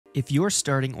If you're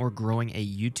starting or growing a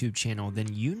YouTube channel, then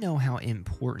you know how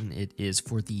important it is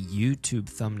for the YouTube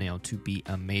thumbnail to be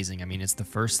amazing. I mean, it's the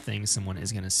first thing someone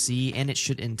is going to see, and it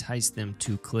should entice them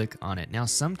to click on it. Now,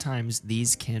 sometimes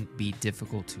these can be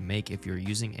difficult to make if you're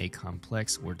using a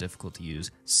complex or difficult to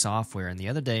use software. And the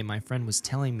other day, my friend was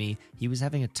telling me he was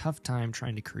having a tough time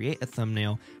trying to create a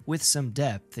thumbnail with some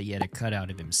depth. He had a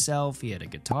cutout of himself, he had a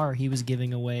guitar he was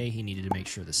giving away, he needed to make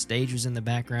sure the stage was in the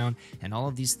background, and all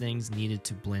of these things needed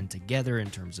to blend together in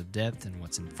terms of depth and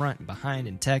what's in front and behind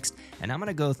and text. And I'm going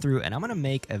to go through and I'm going to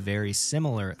make a very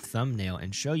similar thumbnail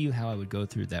and show you how I would go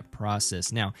through that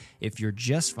process. Now, if you're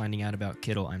just finding out about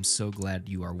Kittl, I'm so glad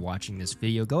you are watching this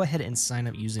video. Go ahead and sign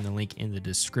up using the link in the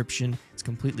description. It's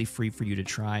completely free for you to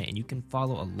try, and you can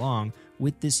follow along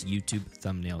with this YouTube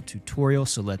thumbnail tutorial.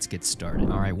 So let's get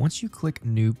started. All right, once you click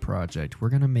new project, we're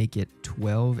gonna make it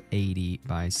 1280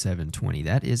 by 720.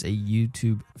 That is a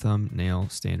YouTube thumbnail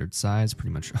standard size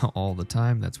pretty much all the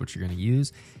time. That's what you're gonna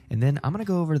use. And then I'm gonna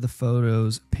go over to the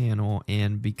photos panel,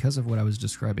 and because of what I was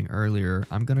describing earlier,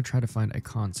 I'm gonna try to find a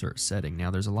concert setting. Now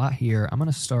there's a lot here. I'm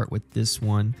gonna start with this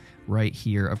one right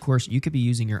here. Of course, you could be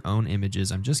using your own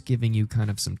images. I'm just giving you kind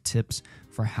of some tips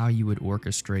for how you would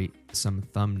orchestrate some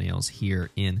thumbnails here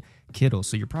in Kittl.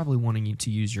 So you're probably wanting to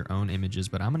use your own images,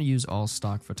 but I'm going to use all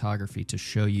stock photography to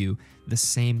show you the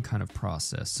same kind of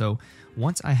process. So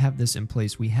once I have this in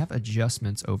place, we have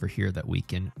adjustments over here that we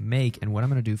can make. And what I'm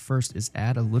going to do first is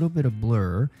add a little bit of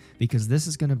blur, because this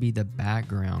is going to be the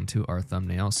background to our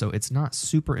thumbnail. So it's not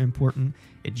super important.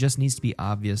 It just needs to be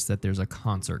obvious that there's a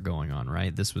concert going on,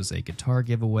 right? This was a guitar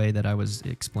giveaway that I was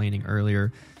explaining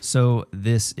earlier. So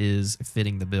this is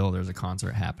fitting the bill. There's a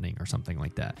concert happening or something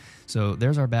like that. So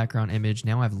there's our background image.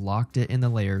 Now I've locked it in the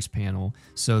layers panel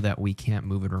so that we can't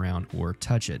move it around or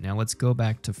touch it. Now let's go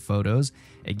back to photos.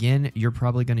 Again, you're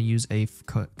probably going to use a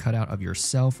cutout of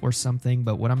yourself or something,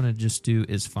 but what I'm going to just do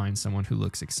is find someone who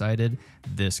looks excited.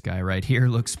 This guy right here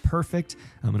looks perfect.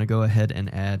 I'm going to go ahead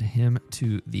and add him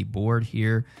to the board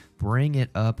here, bring it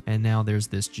up, and now there's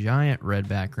this giant red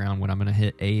background. When I'm going to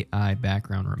hit AI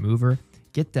background remover,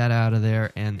 get that out of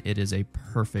there, and it is a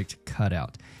perfect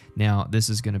cutout. Now, this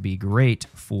is going to be great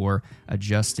for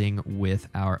adjusting with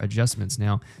our adjustments.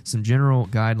 Now, some general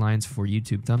guidelines for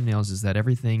YouTube thumbnails is that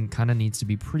everything kind of needs to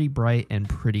be pretty bright and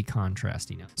pretty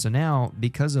contrasty. So now,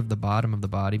 because of the bottom of the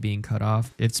body being cut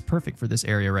off, it's perfect for this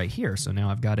area right here. So now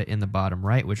I've got it in the bottom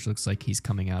right, which looks like he's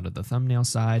coming out of the thumbnail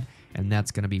side, and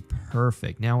that's going to be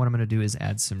perfect. Now what I'm going to do is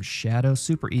add some shadow.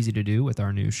 Super easy to do with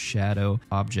our new shadow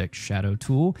object shadow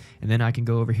tool, and then I can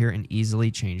go over here and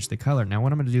easily change the color. Now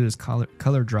what I'm going to do is color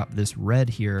drop this red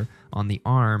here on the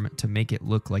arm to make it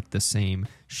look like the same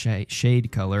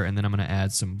shade color, and then I'm going to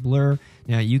add some blur.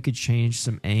 Now you could change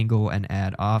some angle and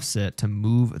add offset to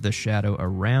move the shadow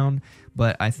around,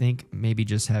 but I think maybe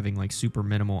just having like super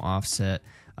minimal offset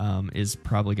is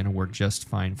probably going to work just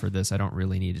fine for this. I don't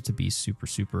really need it to be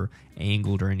super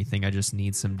angled or anything. I just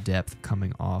need some depth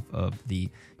coming off of the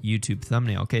YouTube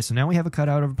thumbnail. Okay, so now we have a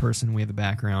cutout of a person, we have a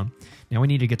background. Now we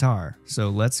need a guitar. So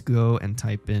let's go and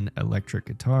type in electric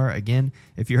guitar. Again,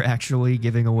 if you're actually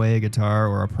giving away a guitar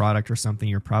or a product or something,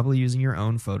 you're probably using your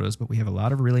own photos, but we have a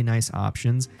lot of really nice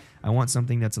options. I want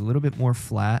something that's a little bit more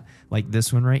flat, like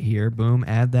this one right here. Boom,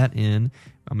 add that in.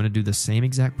 I'm going to do the same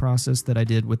exact process that I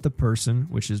did with the person,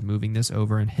 which is moving this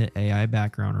over and hit AI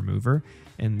background remover,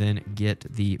 and then get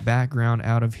the background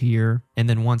out of here. And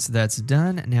then once that's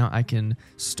done, now I can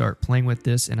start playing with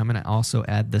this, and I'm going to also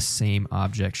add the same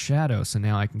object shadow. So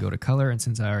now I can go to color, and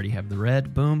since I already have the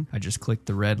red, boom, I just click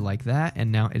the red like that,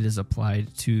 and now it is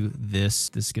applied to this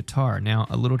guitar. Now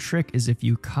a little trick is if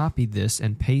you copy this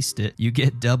and paste it, you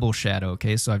get double shadow.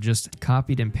 Okay, so I've just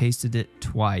copied and pasted it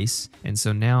twice, and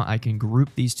so now I can group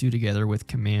these two together with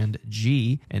Command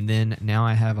G, and then now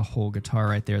I have a whole guitar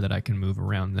right there that I can move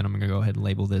around. Then I'm going to go ahead and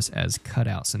label this as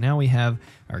cutout. So now we have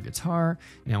our guitar,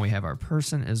 now we have our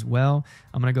person as well.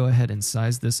 I'm going to go ahead and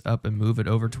size this up and move it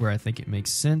over to where I think it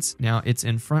makes sense. Now it's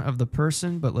in front of the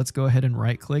person, but let's go ahead and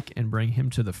right click and bring him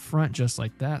to the front just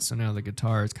like that. So now the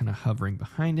guitar is kind of hovering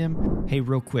behind him. Hey,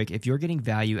 real quick, if you're getting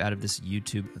value out of this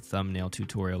YouTube thumbnail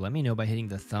tutorial, let me know by hitting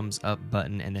the thumbs up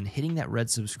button and then hitting that red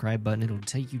subscribe button. It'll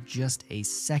take you just a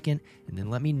second, and then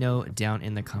let me know down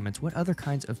in the comments what other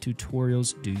kinds of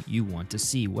tutorials do you want to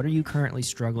see. What are you currently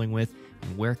struggling with,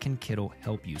 and where can Kittl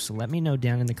help you? So let me know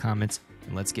down in the comments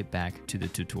And let's get back to the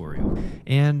tutorial.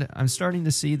 And I'm starting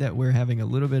to see that we're having a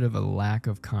little bit of a lack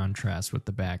of contrast with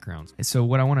the backgrounds. So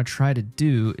what I want to try to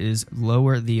do is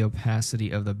lower the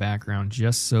opacity of the background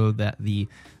just so that the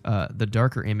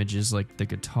darker images like the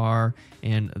guitar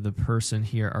and the person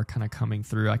here are kind of coming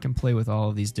through. I can play with all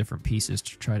of these different pieces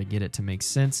to try to get it to make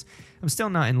sense. I'm still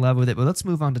not in love with it, but let's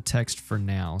move on to text for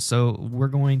now. So we're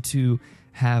going to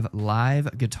have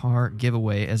live guitar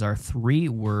giveaway as our 3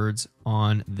 words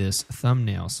on this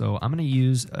thumbnail. So I'm going to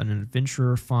use an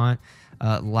adventurer font.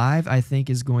 Live, I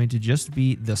think, is going to just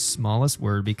be the smallest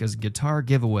word because guitar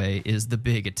giveaway is the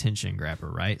big attention grabber,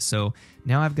 right? So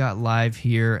now I've got live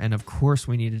here, and of course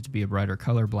we need it to be a brighter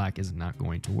color. Black is not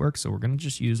going to work, so we're going to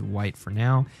just use white for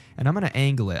now, and I'm going to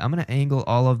angle it. I'm going to angle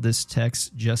all of this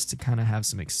text just to kind of have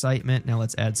some excitement. Now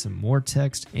let's add some more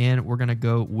text, and we're going to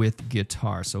go with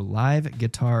guitar. So live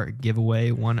guitar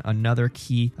giveaway. Another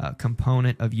key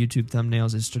component of YouTube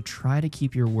thumbnails is to try to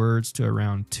keep your words to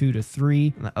around 2 to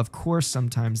 3. Of course,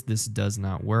 sometimes this does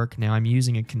not work. Now I'm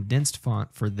using a condensed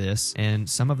font for this, and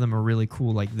some of them are really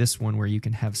cool, like this one where you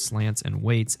can have slants and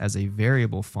weights as a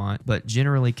variable font, but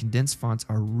generally condensed fonts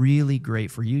are really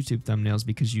great for YouTube thumbnails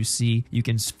because you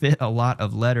can fit a lot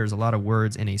of letters, a lot of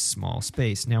words in a small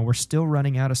space. Now we're still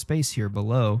running out of space here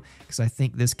below because I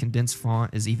think this condensed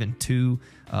font is even too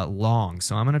long.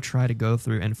 So I'm going to try to go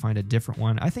through and find a different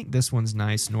one. I think this one's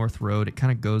nice, North Road. It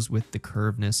kind of goes with the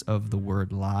curvedness of the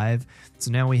word live.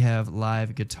 So now we have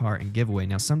live guitar and giveaway.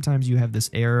 Now sometimes you have this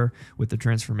error with the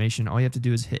transformation. All you have to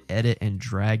do is hit edit and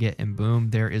drag it, and boom,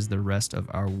 there is the rest of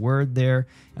our word there.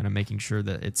 And I'm making sure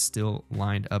that it's still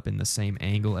lined up in the same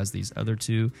angle as these other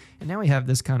two. And now we have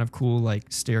this kind of cool like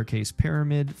staircase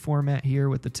pyramid format here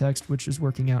with the text, which is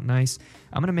working out nice.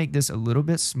 I'm going to make this a little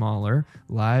bit smaller.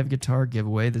 Live guitar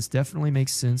giveaway. This definitely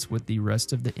makes sense with the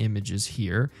rest of the images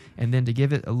here. And then to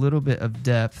give it a little bit of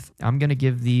depth, I'm going to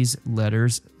give these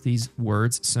letters, these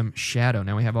words, some shadow.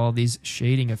 Now we have all these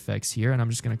shading effects here, and I'm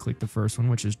just going to click the first one,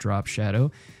 which is drop shadow,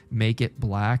 make it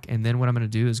black, and then what I'm going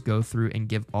to do is go through and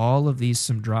give all of these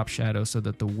some drop shadow so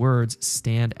that the words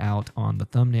stand out on the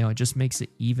thumbnail. It just makes it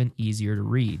even easier to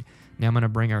read. Now I'm going to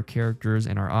bring our characters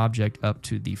and our object up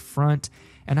to the front,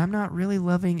 and I'm not really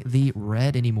loving the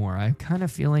red anymore. I'm kind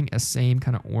of feeling a same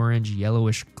kind of orange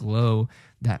yellowish glow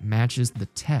that matches the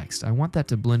text. I want that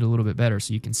to blend a little bit better.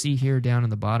 So you can see here down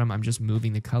in the bottom, I'm just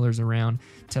moving the colors around,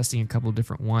 testing a couple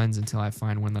different ones until I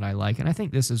find one that I like. And I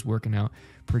think this is working out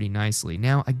pretty nicely.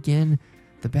 Now, again,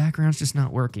 the background's just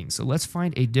not working. So let's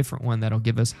find a different one that'll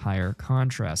give us higher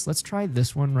contrast. Let's try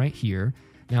this one right here.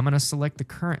 Now I'm going to select the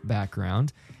current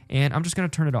background, and I'm just going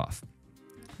to turn it off.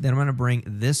 Then I'm going to bring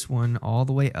this one all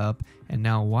the way up, and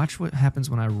now watch what happens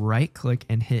when I right click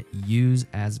and hit use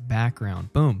as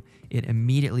background. Boom, it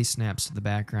immediately snaps to the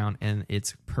background and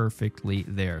it's perfectly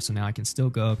there. So now I can still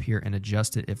go up here and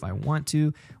adjust it if I want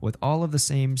to. With all of the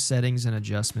same settings and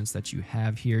adjustments that you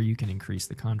have here, you can increase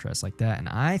the contrast like that, and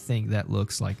I think that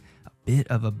looks like a bit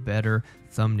of a better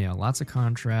thumbnail. Lots of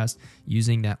contrast.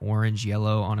 Using that orange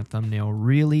yellow on a thumbnail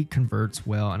really converts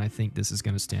well, and I think this is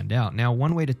going to stand out. Now,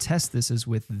 one way to test this is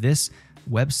with this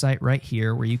website right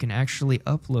here, where you can actually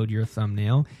upload your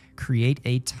thumbnail, create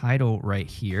a title right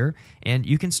here, and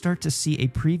you can start to see a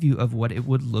preview of what it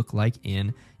would look like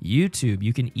in YouTube.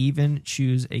 You can even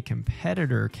choose a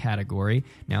competitor category.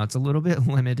 Now it's a little bit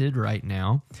limited right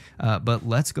now, but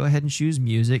let's go ahead and choose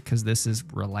music because this is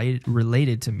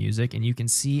related to music, and you can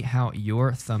see how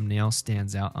your thumbnail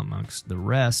stands out amongst the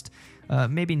rest.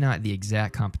 Maybe not the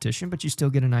exact competition, but you still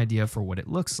get an idea for what it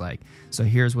looks like. So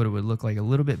here's what it would look like a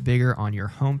little bit bigger on your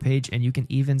homepage, and you can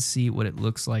even see what it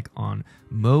looks like on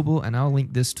mobile, and I'll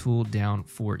link this tool down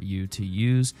for you to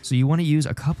use. So you want to use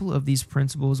a couple of these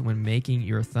principles when making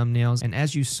your thumbnails, and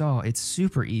as you saw, it's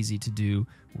super easy to do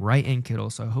right in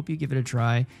Kittl. So I hope you give it a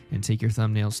try and take your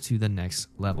thumbnails to the next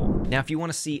level. Now, if you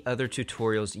want to see other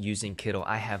tutorials using Kittl,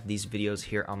 I have these videos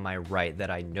here on my right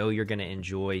that I know you're going to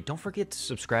enjoy. Don't forget to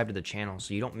subscribe to the channel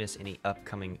so you don't miss any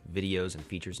upcoming videos and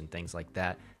features and things like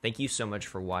that. Thank you so much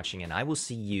for watching, and I will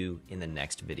see you in the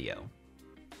next video.